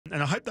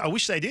And I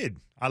wish they did.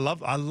 I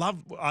love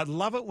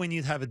it when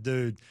you have a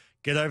dude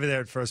get over there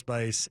at first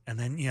base, and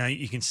then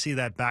you can see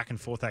that back and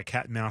forth, that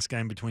cat and mouse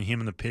game between him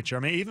and the pitcher. I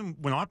mean, even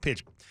when I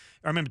pitched,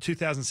 I remember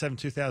 2007,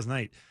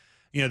 2008.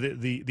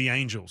 The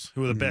Angels,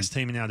 who are the best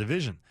team in our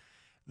division.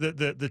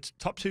 The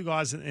top two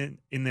guys in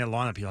their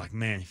lineup, you're like,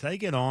 man, if they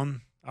get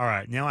on, all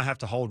right, now I have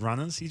to hold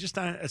runners. You just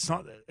don't. It's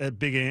not a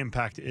big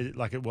impact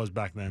like it was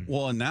back then.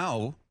 Well, and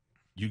now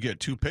you get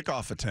 2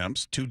 pickoff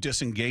attempts, 2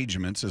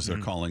 disengagements, as they're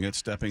calling it,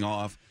 stepping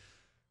off.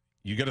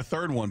 You get a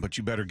third one, but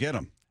you better get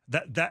them.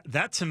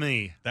 That to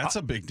me, that's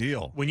a big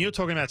deal. When you're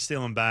talking about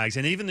stealing bags,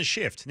 and even the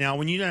shift. Now,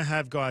 when you don't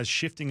have guys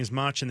shifting as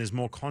much, and there's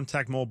more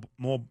contact, more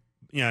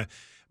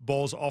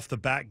balls off the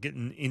bat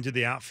getting into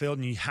the outfield,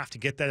 and you have to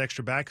get that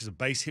extra bag because a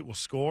base hit will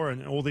score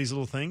and all these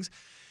little things.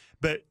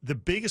 But the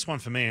biggest one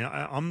for me, and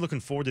I'm looking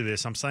forward to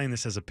this, I'm saying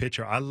this as a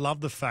pitcher, I love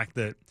the fact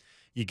that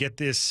you get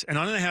this, and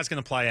I don't know how it's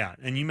going to play out.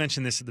 And you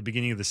mentioned this at the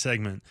beginning of the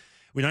segment.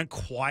 We don't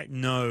quite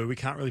know. We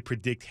can't really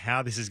predict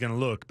how this is going to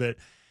look, but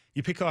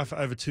you pick off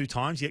over 2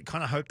 times, you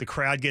kind of hope the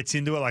crowd gets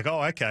into it, like,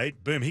 oh, okay,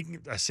 boom, he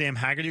can, Sam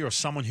Haggerty or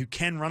someone who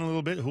can run a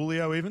little bit,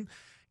 Julio even,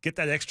 get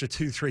that extra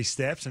 2-3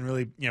 steps and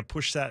really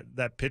push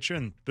that pitcher,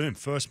 and boom,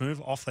 first move,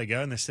 off they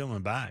go, and they're still in the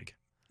bag.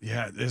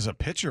 Yeah, as a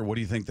pitcher, what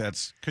do you think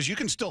that's – because you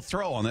can still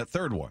throw on that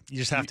third one. You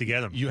just have to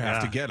get them. You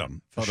have to get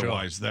them.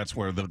 Otherwise, that's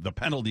where the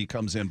penalty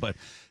comes in. But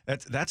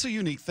that's a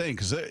unique thing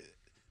because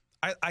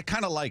I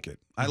kind of like it.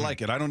 I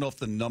like it. I don't know if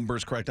the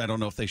number's correct. I don't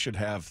know if they should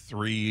have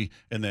 3,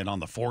 and then on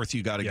the 4th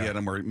you got to get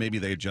them, or maybe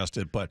they adjust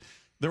it. But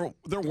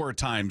there were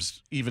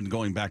times, even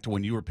going back to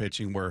when you were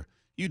pitching, where –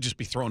 you'd just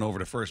be thrown over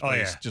to first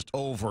base just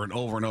over and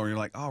over and over. You're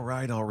like, all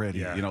right, already.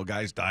 Yeah.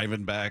 Guys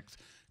diving back,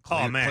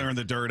 clearing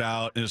the dirt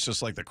out. And it's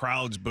just like the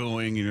crowd's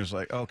booing. And you're just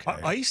like, okay.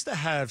 I used to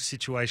have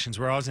situations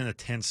where I was in a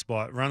tense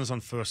spot, runners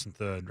on first and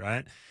third,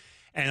 right?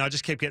 And I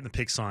just kept getting the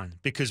pick sign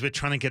because we're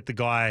trying to get the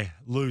guy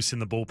loose in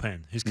the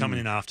bullpen who's coming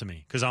in after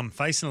me because I'm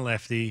facing a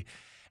lefty.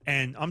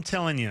 And I'm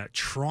telling you,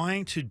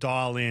 trying to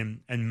dial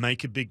in and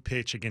make a big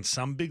pitch against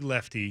some big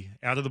lefty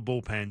out of the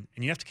bullpen,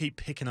 and you have to keep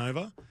picking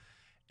over,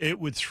 it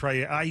would throw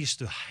you. I used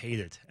to hate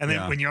it. And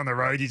then when you're on the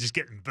road, you're just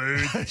getting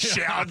booed,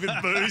 showered with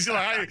boos. You're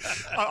like,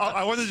 hey,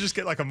 I want to just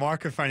get like a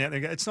microphone out there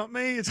and go, it's not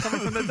me. It's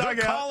coming from the dugout.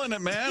 They're calling it,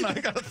 man. I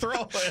got to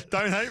throw it.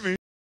 Don't hate me.